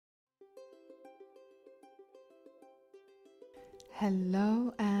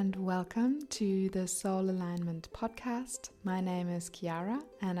Hello and welcome to the Soul Alignment podcast. My name is Kiara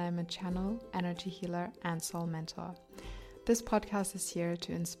and I'm a channel, energy healer and soul mentor. This podcast is here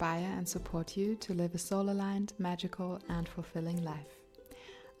to inspire and support you to live a soul-aligned, magical and fulfilling life.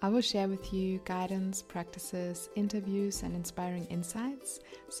 I will share with you guidance, practices, interviews and inspiring insights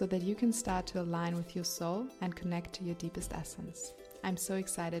so that you can start to align with your soul and connect to your deepest essence. I'm so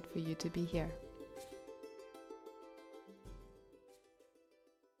excited for you to be here.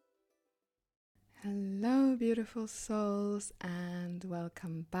 Hello beautiful souls and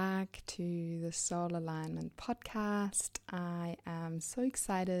welcome back to the Soul Alignment podcast. I am so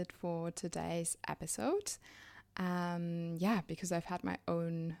excited for today's episode. Because I've had my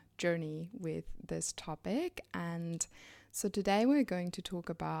own journey with this topic, and so today we're going to talk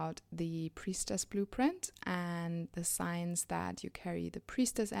about the Priestess blueprint and the signs that you carry the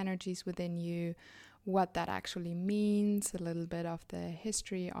Priestess energies within you, what that actually means, a little bit of the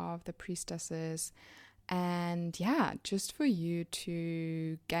history of the priestesses, and just for you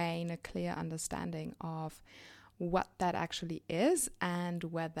to gain a clear understanding of what that actually is and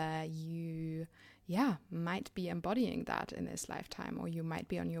whether you might be embodying that in this lifetime, or you might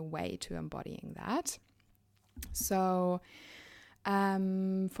be on your way to embodying that. So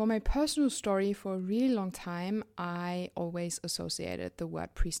for my personal story, for a really long time, I always associated the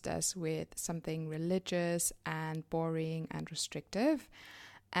word priestess with something religious and boring and restrictive.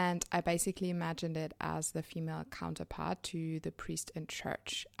 And I basically imagined it as the female counterpart to the priest in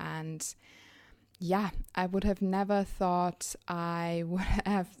church. And I would have never thought I would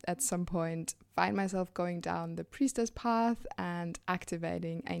have at some point find myself going down the priestess path and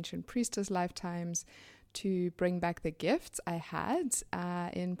activating ancient priestess lifetimes to bring back the gifts I had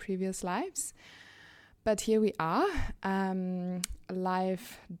in previous lives. But here we are.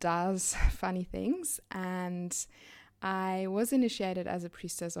 Life does funny things, and I was initiated as a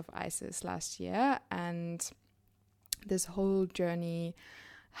priestess of Isis last year, and this whole journey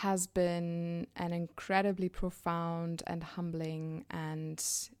has been an incredibly profound and humbling and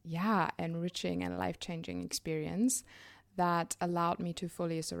enriching and life-changing experience that allowed me to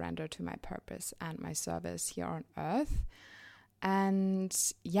fully surrender to my purpose and my service here on earth. And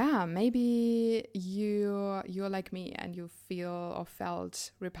maybe you're like me and you feel or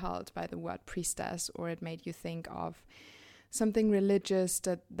felt repelled by the word priestess, or it made you think of something religious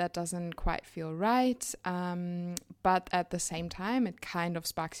that doesn't quite feel right, but at the same time it kind of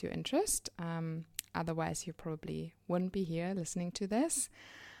sparks your interest. Otherwise you probably wouldn't be here listening to this.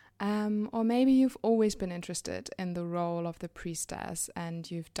 Or maybe you've always been interested in the role of the priestess and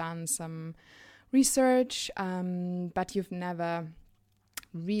you've done some research, but you've never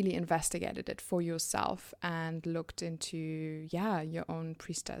really investigated it for yourself and looked into your own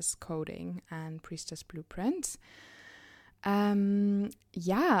priestess coding and priestess blueprint. So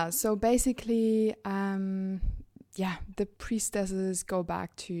basically, the priestesses go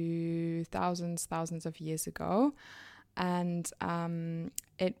back to thousands of years ago. And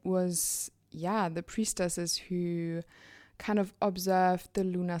it was, the priestesses who kind of observed the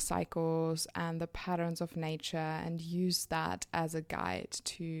lunar cycles and the patterns of nature and used that as a guide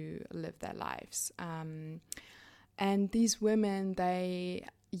to live their lives. And these women, they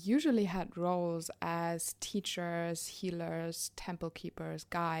usually had roles as teachers, healers, temple keepers,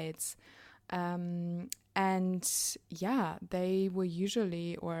 guides. They were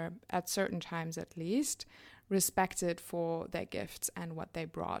usually, or at certain times at least, respected for their gifts and what they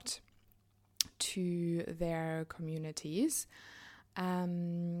brought to their communities.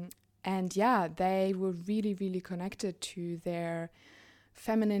 They were really, really connected to their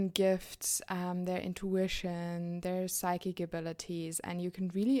feminine gifts, their intuition, their psychic abilities, and you can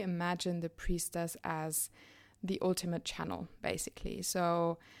really imagine the priestess as the ultimate channel, basically.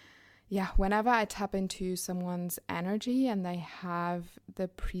 So whenever I tap into someone's energy and they have the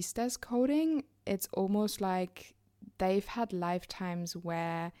priestess coding, it's almost like they've had lifetimes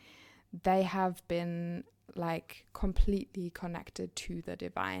where they have been like completely connected to the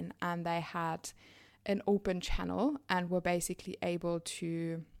divine, and they had an open channel and were basically able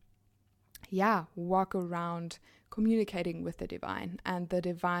to walk around communicating with the divine, and the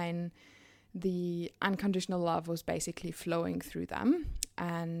divine, the unconditional love was basically flowing through them.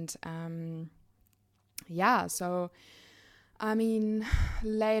 And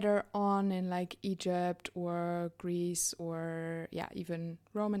later on in like Egypt or Greece or even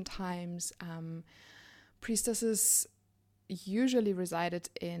Roman times, priestesses usually resided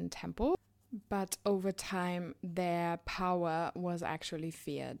in temples, but over time their power was actually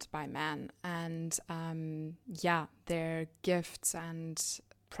feared by men, and their gifts and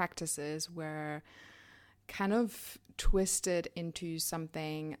practices were kind of twisted into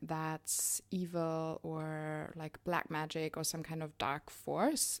something that's evil or like black magic or some kind of dark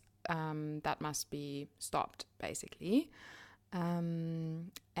force that must be stopped, basically. And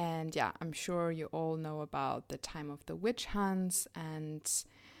yeah, I'm sure you all know about the time of the witch hunts, and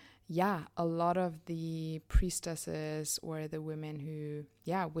yeah, a lot of the priestesses or the women who,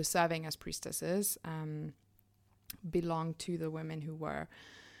 were serving as priestesses belonged to the women who were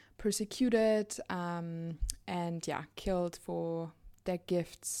persecuted and killed for their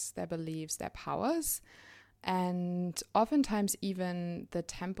gifts, their beliefs, their powers. And oftentimes even the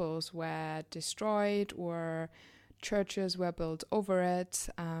temples were destroyed or churches were built over it.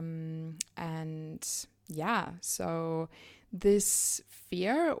 So this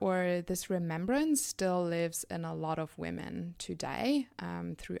fear or this remembrance still lives in a lot of women today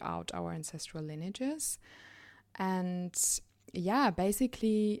throughout our ancestral lineages. And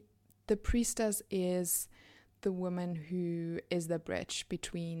basically the priestess is the woman who is the bridge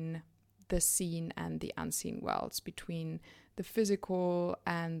between the seen and the unseen worlds, between the physical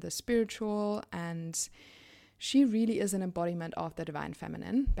and the spiritual, and she really is an embodiment of the divine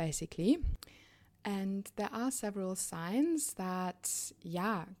feminine, basically. And there are several signs that,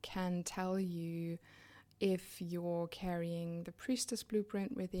 can tell you if you're carrying the priestess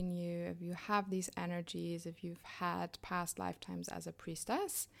blueprint within you, if you have these energies, if you've had past lifetimes as a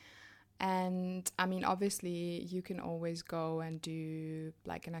priestess. And I mean, obviously, you can always go and do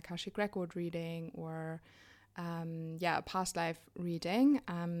like an Akashic record reading or a past life reading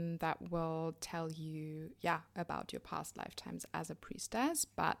that will tell you, about your past lifetimes as a priestess.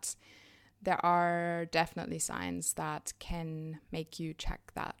 But there are definitely signs that can make you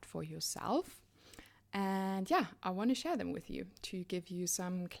check that for yourself. And I want to share them with you to give you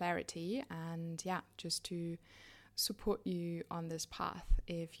some clarity and just to support you on this path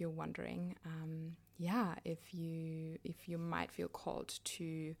if you're wondering, if you might feel called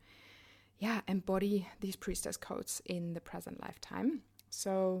to embody these priestess codes in the present lifetime.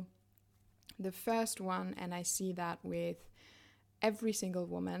 So the first one, and I see that with every single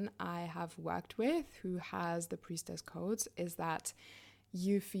woman I have worked with who has the priestess codes, is that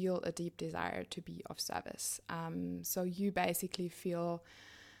you feel a deep desire to be of service. So you basically feel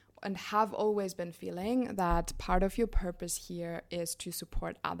and have always been feeling that part of your purpose here is to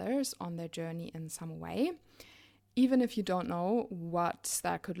support others on their journey in some way, even if you don't know what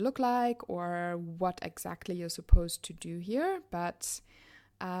that could look like or what exactly you're supposed to do here. But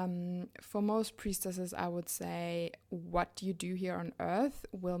for most priestesses, I would say what you do here on earth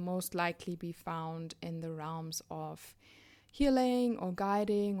will most likely be found in the realms of healing or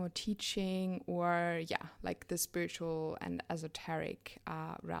guiding or teaching or like the spiritual and esoteric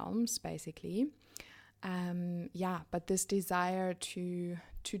realms, basically. But this desire to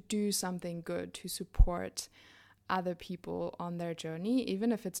do something good, to support other people on their journey,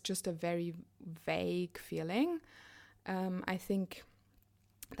 even if it's just a very vague feeling, I think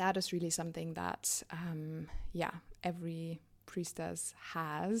that is really something that every priestess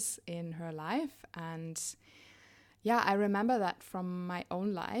has in her life. And I remember that from my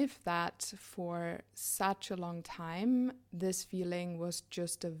own life, that for such a long time, this feeling was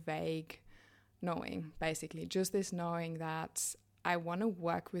just a vague knowing, basically. Just this knowing that I want to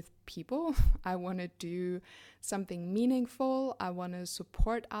work with people. I want to do something meaningful. I want to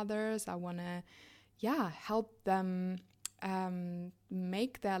support others. I want to, help them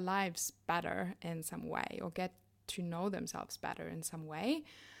make their lives better in some way or get to know themselves better in some way.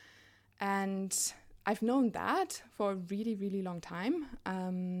 And I've known that for a really, really long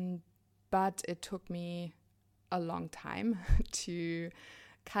time, but it took me a long time to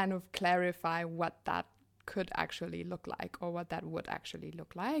kind of clarify what that could actually look like or what that would actually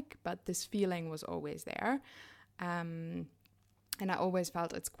look like. But this feeling was always there. And I always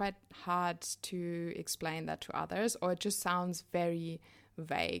felt it's quite hard to explain that to others, or it just sounds very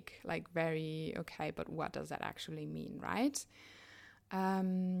vague, like very, okay, but what does that actually mean, right?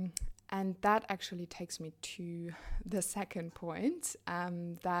 And that actually takes me to the second point,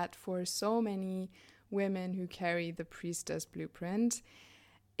 that for so many women who carry the priestess blueprint,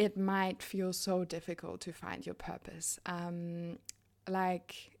 it might feel so difficult to find your purpose.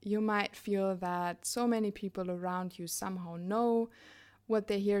 Like you might feel that so many people around you somehow know what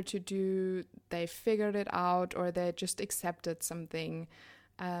they're here to do, they figured it out, or they just accepted something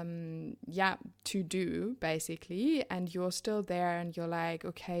to do, basically, and you're still there and you're like,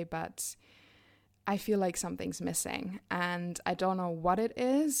 okay, but I feel like something's missing and I don't know what it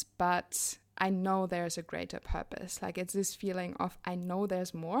is, but I know there's a greater purpose. Like it's this feeling of, I know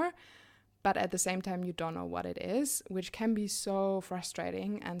there's more, but at the same time you don't know what it is, which can be so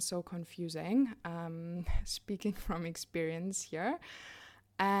frustrating and so confusing, speaking from experience here.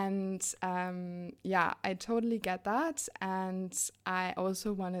 And I totally get that. And I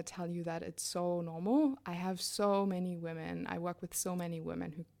also want to tell you that it's so normal. I have so many women, I work with so many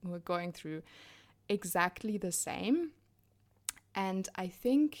women who are going through exactly the same. And I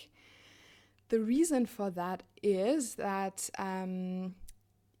think the reason for that is that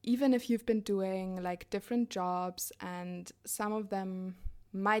even if you've been doing like different jobs, and some of them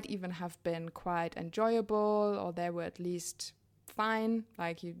might even have been quite enjoyable, or they were at least fine,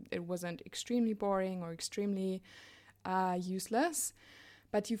 like it wasn't extremely boring or extremely useless,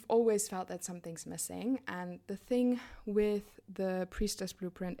 but you've always felt that something's missing. And the thing with the Priestess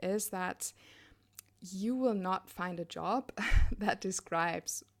Blueprint is that you will not find a job that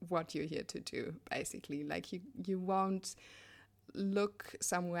describes what you're here to do, basically. Like you won't look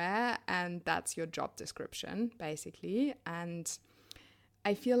somewhere and that's your job description, basically. And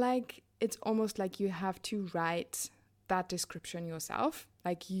I feel like it's almost like you have to write that description yourself.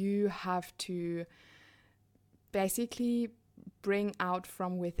 Like you have to basically bring out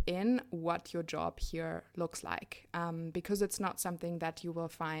from within what your job here looks like, because it's not something that you will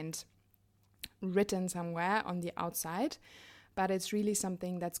find written somewhere on the outside, but it's really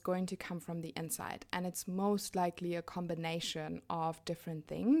something that's going to come from the inside, and it's most likely a combination of different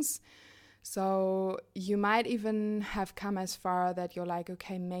things. So you might even have come as far that you're like,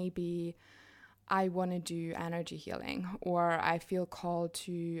 okay, maybe I want to do energy healing, or I feel called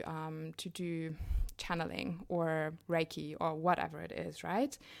to do channeling or Reiki or whatever it is,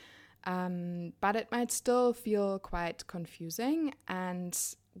 right? But it might still feel quite confusing. And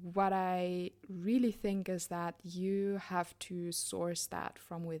what I really think is that you have to source that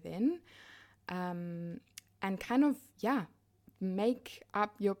from within, and kind of, make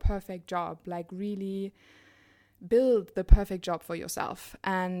up your perfect job, like really build the perfect job for yourself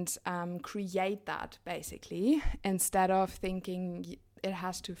and create that, basically, instead of thinking it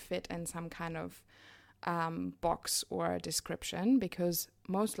has to fit in some kind of box or description, because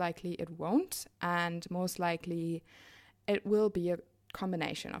most likely it won't, and most likely it will be a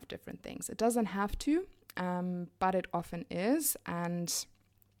combination of different things. It doesn't have to, but it often is. And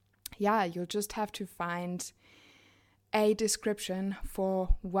you'll just have to find a description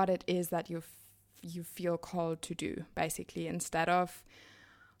for what it is that you feel called to do, basically, instead of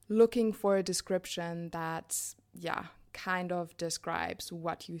looking for a description that kind of describes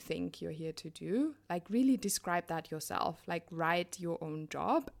what you think you're here to do. Like really describe that yourself, like write your own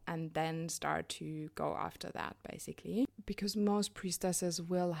job and then start to go after that, basically, because most priestesses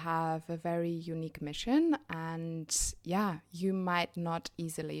will have a very unique mission, and you might not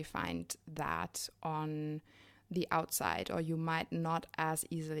easily find that on the outside, or you might not as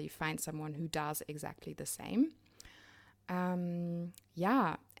easily find someone who does exactly the same. And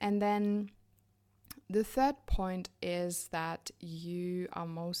then the third point is that you are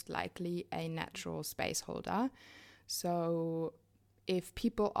most likely a natural space holder. So if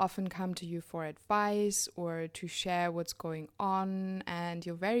people often come to you for advice or to share what's going on, and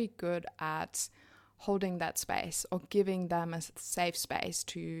you're very good at holding that space or giving them a safe space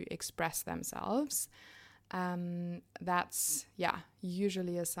to express themselves, that's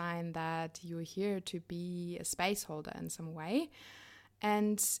usually a sign that you're here to be a space holder in some way.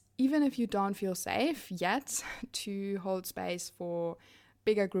 And even if you don't feel safe yet to hold space for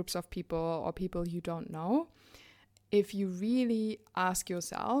bigger groups of people or people you don't know, if you really ask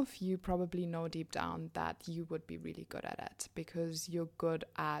yourself, you probably know deep down that you would be really good at it, because you're good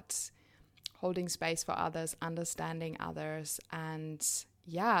at holding space for others, understanding others, and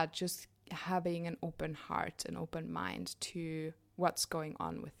just having an open heart, an open mind to what's going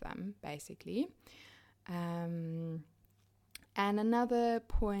on with them, basically. And another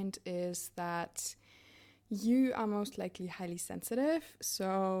point is that you are most likely highly sensitive.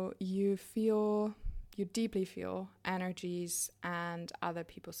 So you deeply feel energies and other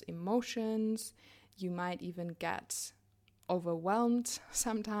people's emotions. You might even get overwhelmed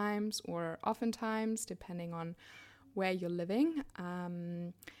sometimes, or oftentimes, depending on where you're living,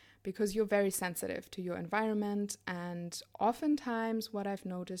 because you're very sensitive to your environment. And oftentimes what I've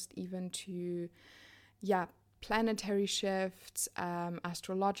noticed, even to planetary shifts,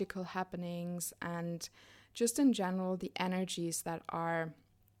 astrological happenings, and just in general the energies that are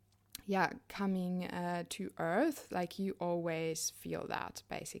coming to Earth, like you always feel that,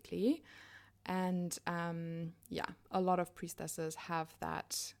 basically. And a lot of priestesses have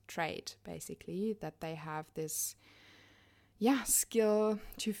that trait, basically, that they have this skill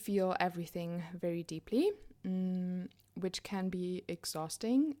to feel everything very deeply, which can be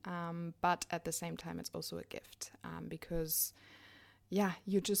exhausting, but at the same time, it's also a gift, because,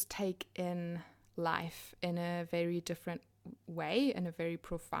 you just take in life in a very different way, in a very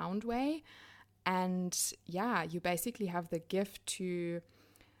profound way. And you basically have the gift to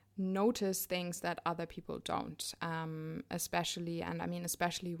notice things that other people don't, especially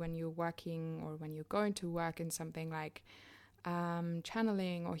when you're working or when you're going to work in something like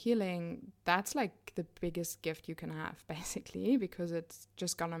channeling or healing. That's like the biggest gift you can have, basically, because it's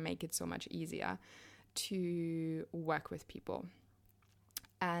just gonna make it so much easier to work with people.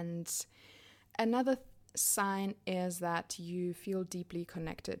 And another sign is that you feel deeply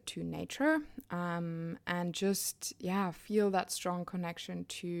connected to nature, and just feel that strong connection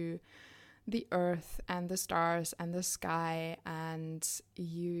to the earth and the stars and the sky, and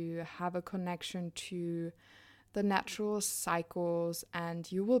you have a connection to the natural cycles, and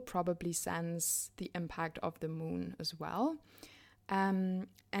you will probably sense the impact of the moon as well. And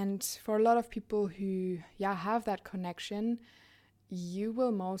for a lot of people who have that connection, you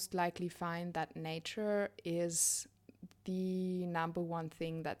will most likely find that nature is the number one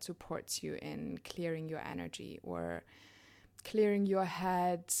thing that supports you in clearing your energy, or clearing your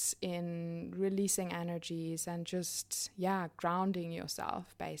head, in releasing energies, and just, grounding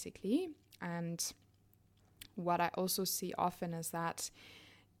yourself, basically. And what I also see often is that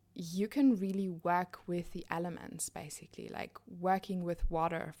you can really work with the elements, basically, like working with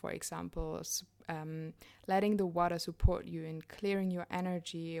water, for example, letting the water support you in clearing your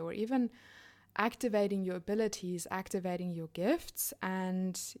energy, or even activating your abilities, activating your gifts,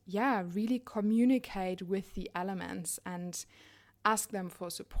 and really communicate with the elements and ask them for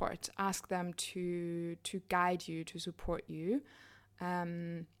support, ask them to guide you, to support you.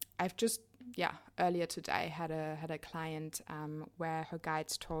 I've just earlier today had a client where her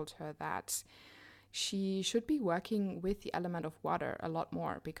guides told her that she should be working with the element of water a lot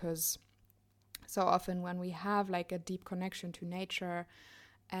more, because so often when we have like a deep connection to nature,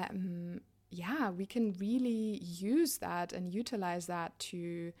 we can really use that and utilize that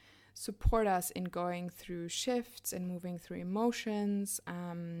to support us in going through shifts and moving through emotions.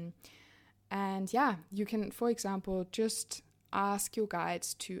 And you can, for example, just ask your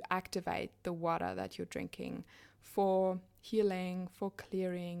guides to activate the water that you're drinking for healing, for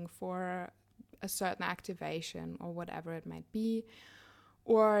clearing, for a certain activation, or whatever it might be.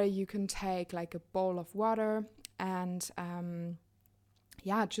 Or you can take like a bowl of water and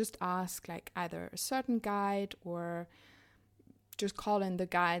just ask like either a certain guide, or just call in the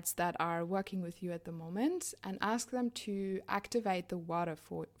guides that are working with you at the moment, and ask them to activate the water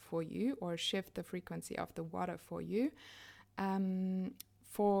for you, or shift the frequency of the water for you,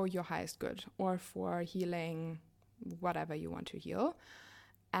 for your highest good, or for healing whatever you want to heal.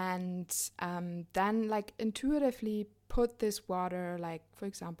 And then like intuitively put this water, like for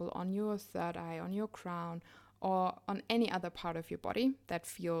example on your third eye, on your crown, or on any other part of your body that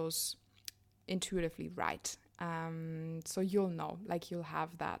feels intuitively right. So you'll know, like you'll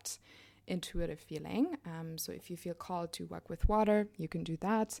have that intuitive feeling. So if you feel called to work with water, you can do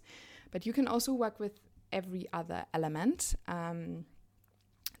that. But you can also work with every other element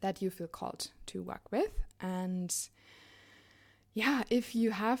that you feel called to work with. And if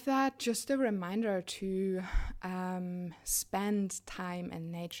you have that, just a reminder to spend time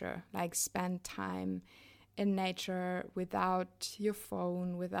in nature, like spend time in nature without your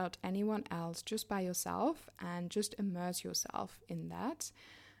phone, without anyone else, just by yourself, and just immerse yourself in that,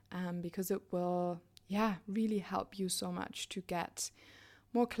 because it will, really help you so much to get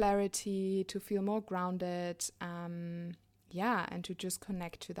more clarity, to feel more grounded, and to just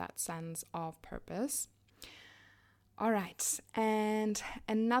connect to that sense of purpose. All right, and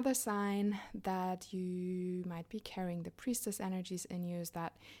another sign that you might be carrying the priestess energies in you is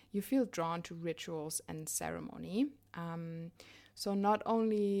that you feel drawn to rituals and ceremony. So not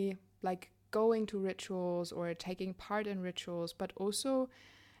only like going to rituals or taking part in rituals, but also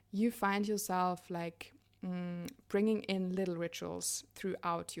you find yourself like bringing in little rituals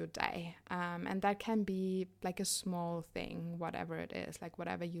throughout your day. And that can be like a small thing, whatever it is, like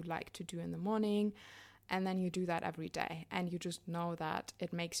whatever you like to do in the morning. And then you do that every day, and you just know that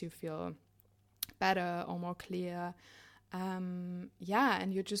it makes you feel better or more clear. And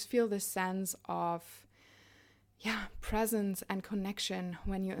you just feel this sense of, presence and connection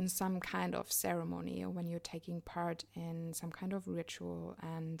when you're in some kind of ceremony, or when you're taking part in some kind of ritual.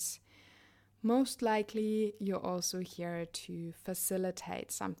 And most likely you're also here to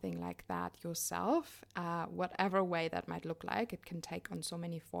facilitate something like that yourself, whatever way that might look like. It can take on so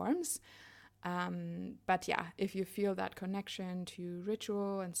many forms. But yeah, if you feel that connection to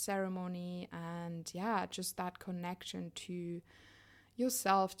ritual and ceremony, and yeah, just that connection to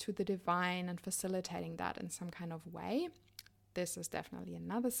yourself, to the divine, and facilitating that in some kind of way, this is definitely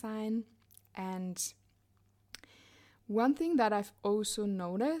another sign. And one thing that I've also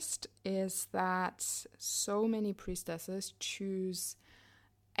noticed is that so many priestesses choose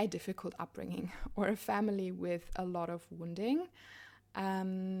a difficult upbringing or a family with a lot of wounding.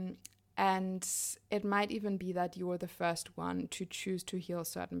 And it might even be that you're the first one to choose to heal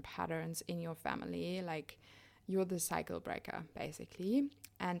certain patterns in your family, like you're the cycle breaker, basically.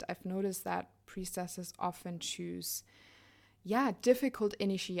 And I've noticed that priestesses often choose, difficult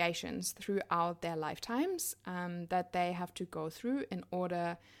initiations throughout their lifetimes that they have to go through in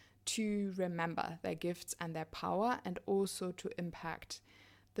order to remember their gifts and their power, and also to impact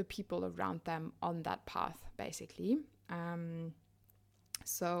the people around them on that path, basically.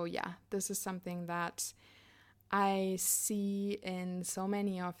 So yeah, this is something that I see in so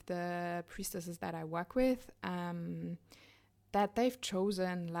many of the priestesses that I work with, that they've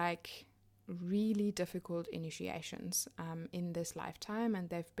chosen like really difficult initiations in this lifetime, and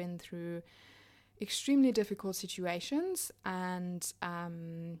they've been through extremely difficult situations, and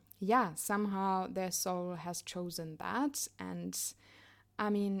somehow their soul has chosen that. And I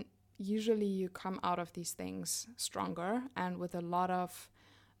mean, usually you come out of these things stronger and with a lot of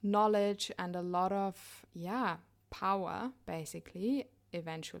knowledge and a lot of power, basically,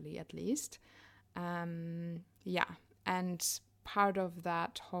 eventually at least. And part of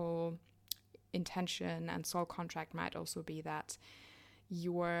that whole intention and soul contract might also be that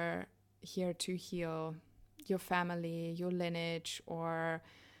you're here to heal your family, your lineage, or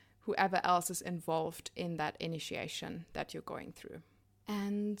whoever else is involved in that initiation that you're going through.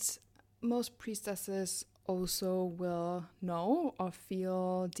 And most priestesses also will know or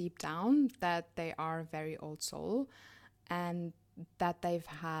feel deep down that they are a very old soul, and that they've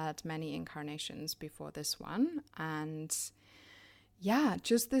had many incarnations before this one. And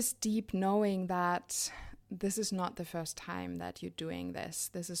just this deep knowing that this is not the first time that you're doing this.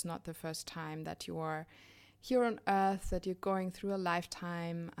 This is not the first time that you're here on earth, that you're going through a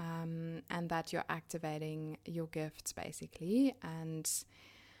lifetime, and that you're activating your gifts, basically. And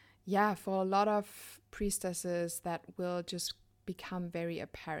for a lot of priestesses, that will just become very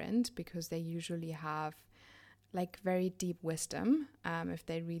apparent, because they usually have like very deep wisdom if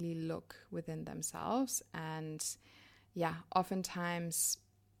they really look within themselves. And oftentimes,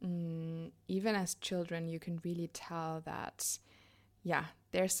 even as children, you can really tell that,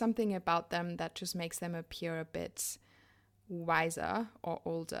 there's something about them that just makes them appear a bit wiser or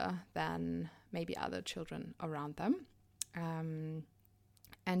older than maybe other children around them.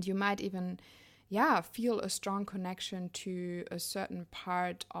 And you might even, feel a strong connection to a certain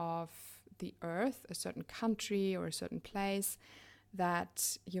part of the earth, a certain country or a certain place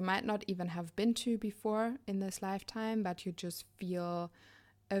that you might not even have been to before in this lifetime, but you just feel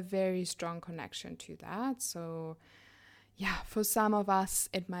a very strong connection to that. So for some of us,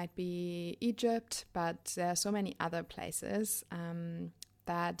 it might be Egypt, but there are so many other places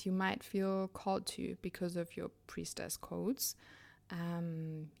that you might feel called to because of your priestess codes.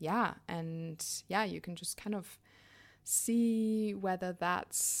 You can just kind of see whether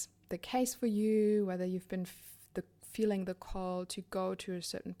that's the case for you, whether you've been feeling the call to go to a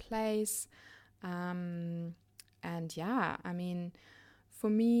certain place. For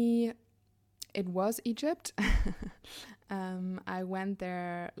me, it was Egypt. I went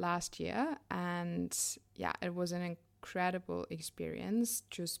there last year, and it was an incredible experience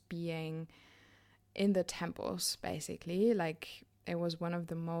just being in the temples, basically. Like, it was one of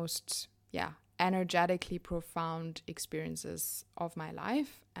the most energetically profound experiences of my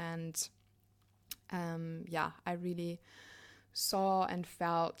life. And I really saw and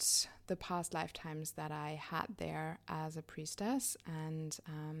felt the past lifetimes that I had there as a priestess. And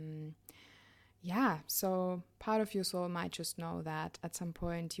so part of your soul might just know that at some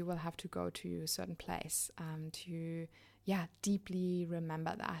point you will have to go to a certain place to deeply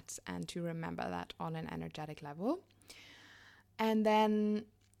remember that, and to remember that on an energetic level. And then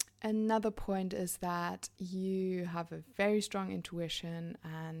another point is that you have a very strong intuition,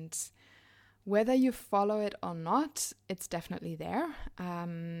 and whether you follow it or not, it's definitely there.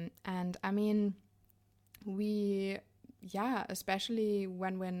 And I mean, especially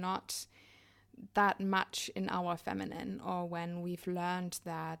when we're not that much in our feminine, or when we've learned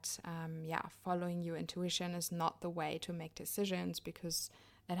that, following your intuition is not the way to make decisions, because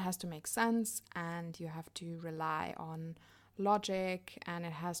it has to make sense and you have to rely on logic and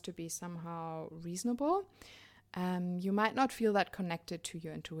it has to be somehow reasonable. You might not feel that connected to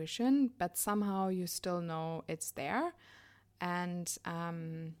your intuition, but somehow you still know it's there. And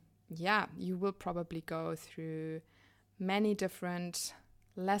you will probably go through many different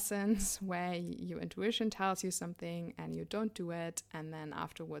lessons where your intuition tells you something and you don't do it. And then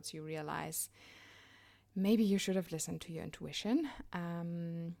afterwards you realize maybe you should have listened to your intuition.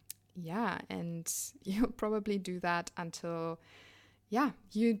 And you'll probably do that until,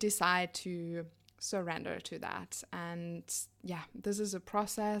 you decide to surrender to that. And this is a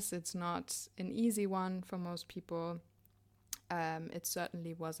process. It's not an easy one for most people. It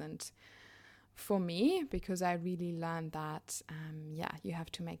certainly wasn't for me, because I really learned that, you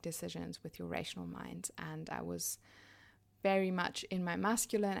have to make decisions with your rational mind. And I was very much in my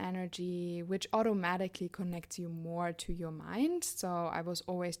masculine energy, which automatically connects you more to your mind. So I was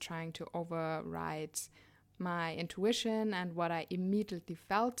always trying to override my intuition and what I immediately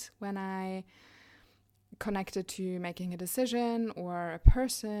felt when I connected to making a decision or a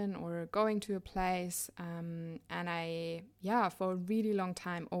person or going to a place. And I, for a really long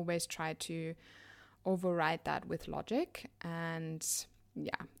time, always tried to override that with logic. And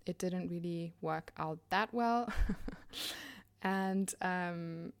it didn't really work out that well. And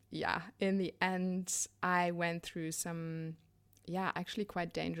in the end, I went through some, actually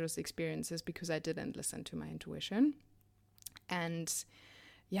quite dangerous experiences because I didn't listen to my intuition. And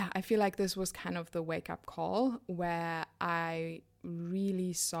I feel like this was kind of the wake-up call where I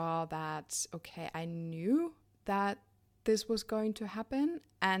really saw that, okay, I knew that this was going to happen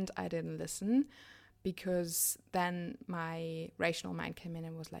and I didn't listen, because then my rational mind came in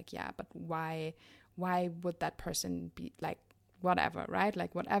and was like, but why would that person be like, whatever, right?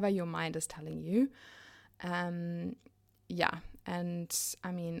 Like whatever your mind is telling you. And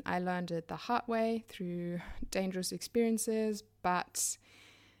I mean, I learned it the hard way through dangerous experiences, but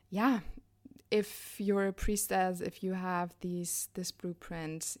if you're a priestess, if you have this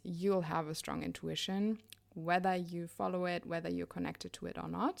blueprint, you'll have a strong intuition, whether you follow it, whether you're connected to it or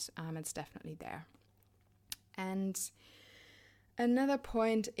not. It's definitely there. And another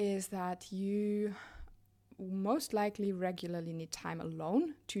point is that you most likely regularly need time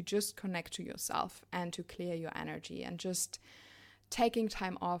alone to just connect to yourself and to clear your energy, and just taking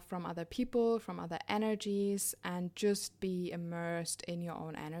time off from other people, from other energies, and just be immersed in your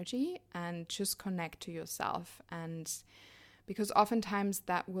own energy and just connect to yourself. And because oftentimes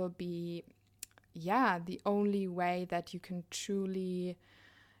that will be, the only way that you can truly,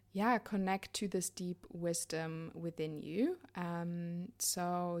 connect to this deep wisdom within you.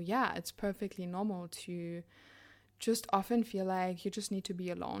 It's perfectly normal to just often feel like you just need to be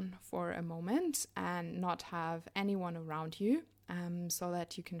alone for a moment and not have anyone around you. So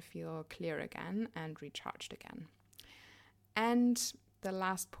that you can feel clear again and recharged again. And the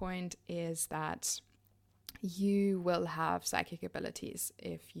last point is that you will have psychic abilities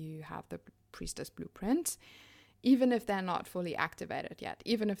if you have the Priestess blueprint, even if they're not fully activated yet,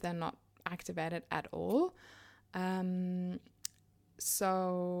 even if they're not activated at all. You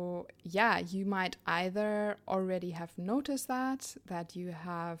might either already have noticed that you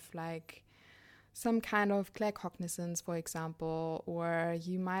have like some kind of claircognizance, for example, or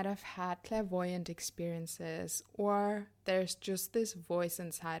you might have had clairvoyant experiences, or there's just this voice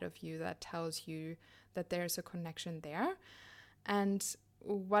inside of you that tells you that there's a connection there. And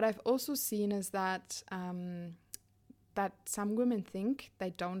what I've also seen is that that some women think they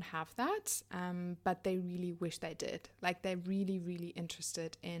don't have that, but they really wish they did. Like they're really, really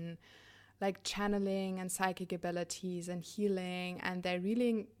interested in like channeling and psychic abilities and healing, and they're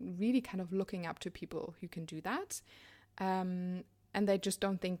really, really kind of looking up to people who can do that, and they just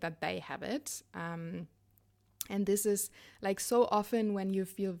don't think that they have it. And this is like so often when you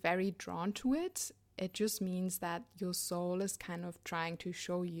feel very drawn to it, it just means that your soul is kind of trying to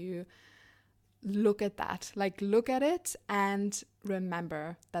show you, look at that, like look at it and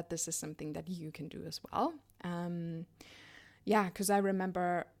remember that this is something that you can do as well. Because I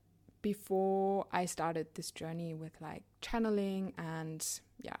remember before I started this journey with like channeling and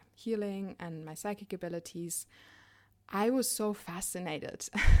healing and my psychic abilities, I was so fascinated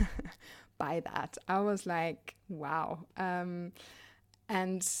by that. I was like, wow. And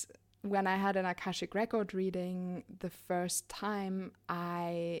when I had an Akashic record reading the first time,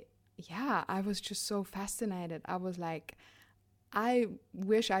 I was just so fascinated. I was like, I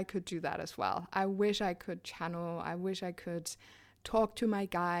wish I could do that as well. I wish I could channel. I wish I could talk to my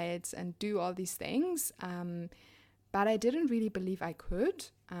guides and do all these things. But I didn't really believe I could.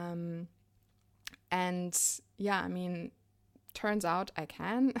 I mean, turns out I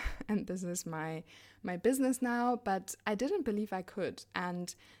can, and this is my business now, but I didn't believe I could.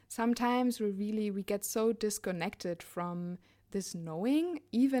 And sometimes we get so disconnected from this knowing,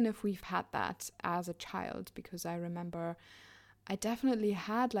 even if we've had that as a child, because I remember I definitely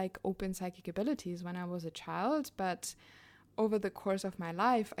had like open psychic abilities when I was a child, but over the course of my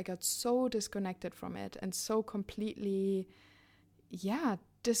life, I got so disconnected from it and so completely,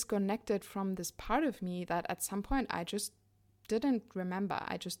 disconnected from this part of me that at some point I just didn't remember.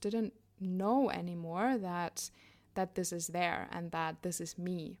 I just didn't know anymore that this is there and that this is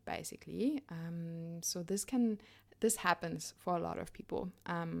me, basically. So this happens for a lot of people,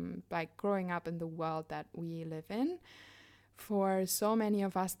 by growing up in the world that we live in. For so many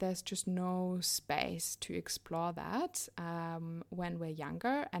of us, there's just no space to explore that when we're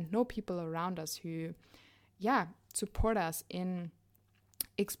younger, and no people around us who, support us in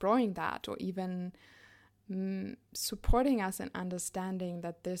exploring that, or even supporting us in understanding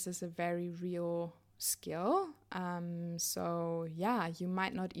that this is a very real skill. You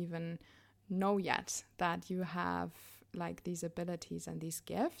might not even know yet that you have like these abilities and these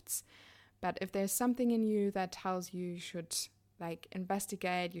gifts. But if there's something in you that tells you should like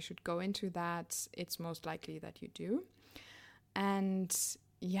investigate, you should go into that, it's most likely that you do. And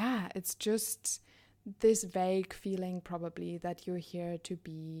it's just this vague feeling probably that you're here to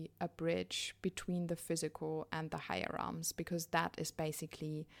be a bridge between the physical and the higher realms, because that is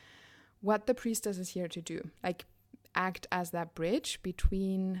basically what the priestess is here to do. Like act as that bridge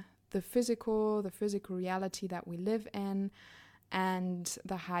between the physical reality that we live in, and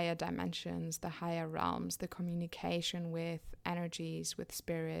the higher dimensions, the higher realms, the communication with energies, with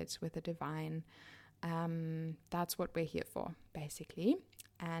spirits, with the divine. That's what we're here for, basically.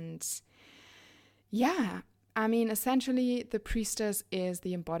 And essentially, the priestess is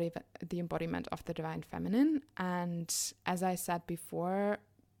the embodiment of the divine feminine. And as I said before,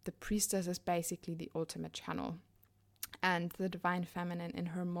 the priestess is basically the ultimate channel, and the divine feminine in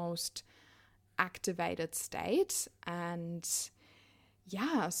her most activated state. And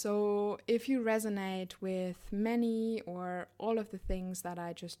so if you resonate with many or all of the things that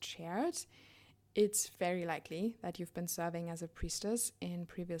I just shared, it's very likely that you've been serving as a priestess in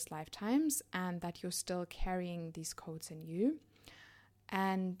previous lifetimes, and that you're still carrying these codes in you.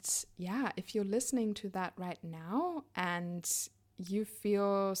 And if you're listening to that right now and you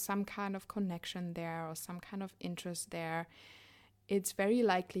feel some kind of connection there or some kind of interest there, it's very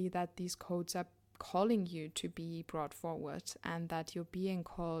likely that these codes are calling you to be brought forward, and that you're being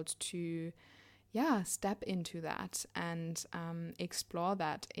called to step into that and explore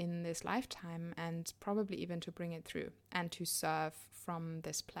that in this lifetime, and probably even to bring it through and to serve from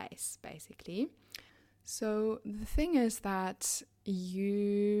this place, basically. So the thing is that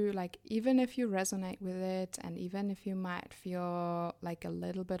you, like, even if you resonate with it, and even if you might feel like a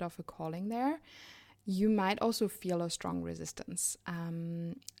little bit of a calling there, you might also feel a strong resistance.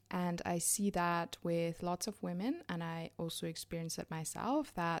 And I see that with lots of women, and I also experienced it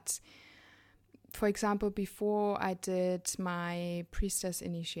myself, that, for example, before I did my priestess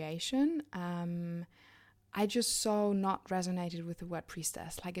initiation, I just so not resonated with the word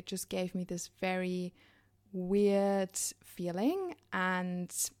priestess. Like, it just gave me this very weird feeling.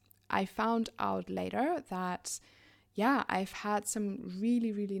 And I found out later that, I've had some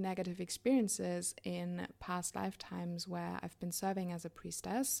really, really negative experiences in past lifetimes where I've been serving as a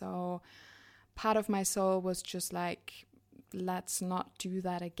priestess. So part of my soul was just like, let's not do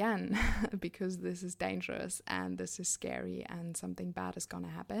that again, because this is dangerous and this is scary and something bad is going to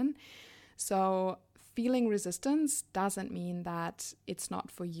happen. So feeling resistance doesn't mean that it's not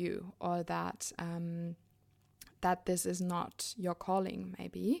for you, or that that this is not your calling,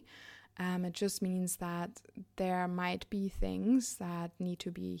 maybe. It just means that there might be things that need to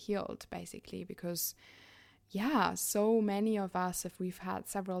be healed, basically, because so many of us, if we've had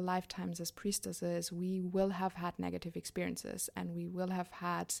several lifetimes as priestesses, we will have had negative experiences, and we will have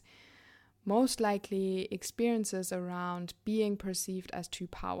had most likely experiences around being perceived as too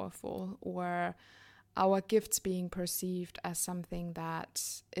powerful, or our gifts being perceived as something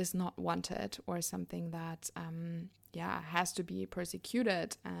that is not wanted, or something that has to be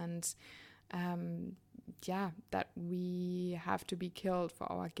persecuted, and that we have to be killed for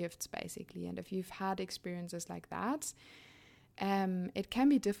our gifts, basically. And if you've had experiences like that, it can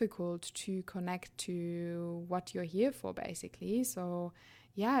be difficult to connect to what you're here for, basically. So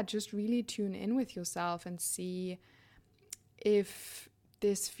just really tune in with yourself and see if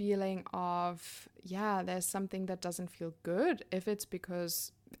this feeling of, there's something that doesn't feel good, if it's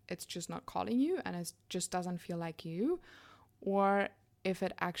because it's just not calling you and it just doesn't feel like you, or if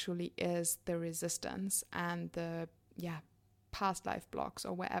it actually is the resistance and the past life blocks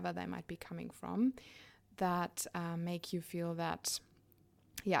or wherever they might be coming from that make you feel that,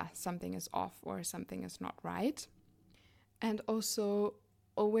 something is off or something is not right. And also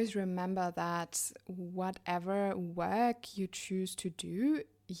always remember that whatever work you choose to do,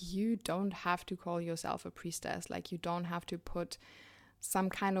 you don't have to call yourself a priestess. Like, you don't have to put some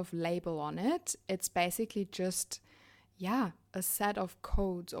kind of label on it. It's basically just, a set of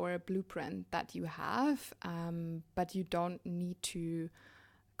codes or a blueprint that you have, but you don't need to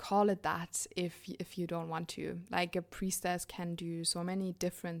call it that if you don't want to. Like, a priestess can do so many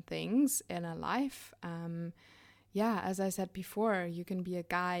different things in a life. As I said before, you can be a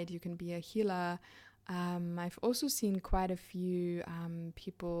guide, you can be a healer. I've also seen quite a few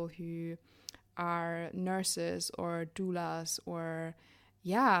people who are nurses or doulas or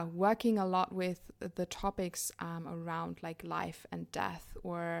working a lot with the topics around like life and death,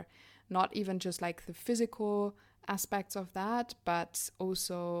 or not even just like the physical aspects of that, but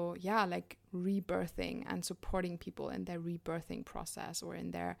also like rebirthing and supporting people in their rebirthing process or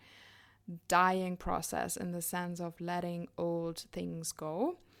in their dying process, in the sense of letting old things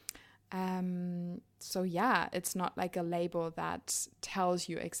go. It's not like a label that tells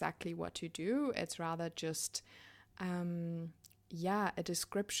you exactly what to do. It's rather just a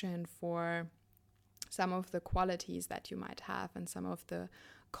description for some of the qualities that you might have and some of the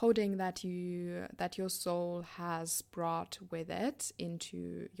coding that your soul has brought with it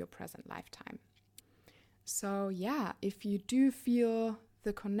into your present lifetime. So if you do feel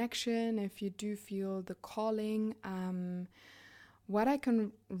the connection, if you do feel the calling, what I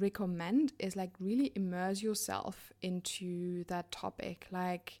can recommend is like really immerse yourself into that topic.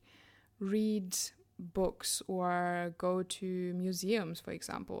 Like, read books or go to museums, for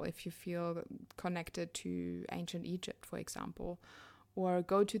example, if you feel connected to ancient Egypt, for example, or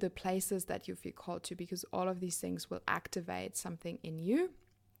go to the places that you feel called to, because all of these things will activate something in you.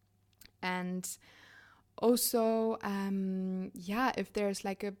 And also, if there's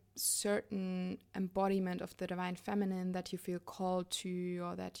like a certain embodiment of the divine feminine that you feel called to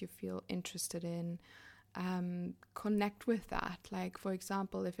or that you feel interested in, connect with that. Like, for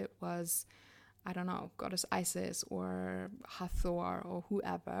example, if it was, I don't know, Goddess Isis or Hathor or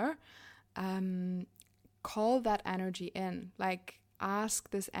whoever, call that energy in. Like, ask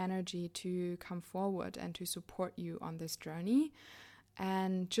this energy to come forward and to support you on this journey.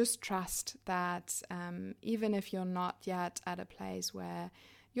 And just trust that even if you're not yet at a place where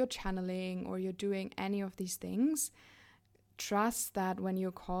you're channeling or you're doing any of these things, trust that when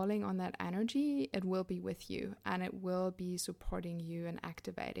you're calling on that energy, it will be with you and it will be supporting you and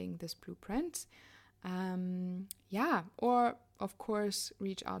activating this blueprint. Or of course,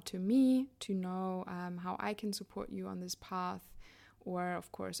 reach out to me to know how I can support you on this path. Or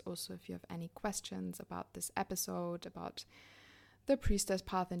of course, also if you have any questions about this episode, about the priestess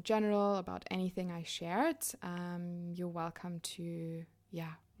path in general, about anything I shared, you're welcome to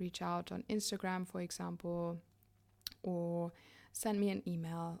reach out on Instagram, for example, or send me an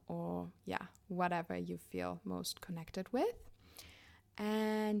email, or whatever you feel most connected with.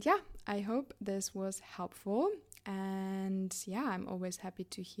 And I hope this was helpful. And I'm always happy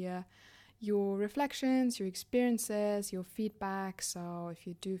to hear your reflections, your experiences, your feedback. So if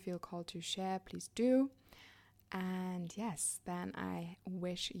you do feel called to share, please do. And then I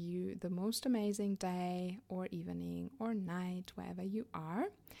wish you the most amazing day or evening or night, wherever you are,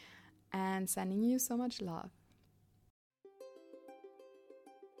 and sending you so much love.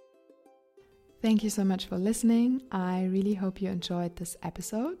 Thank you so much for listening. I really hope you enjoyed this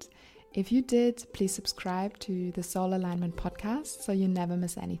episode. If you did, please subscribe to the Soul Alignment podcast so you never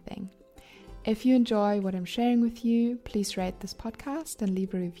miss anything. If you enjoy what I'm sharing with you, please rate this podcast and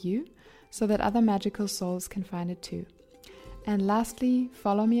leave a review so that other magical souls can find it too. And lastly,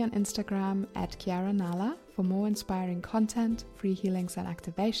 follow me on Instagram at Chiara Nala for more inspiring content, free healings and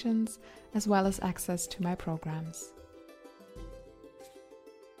activations, as well as access to my programs.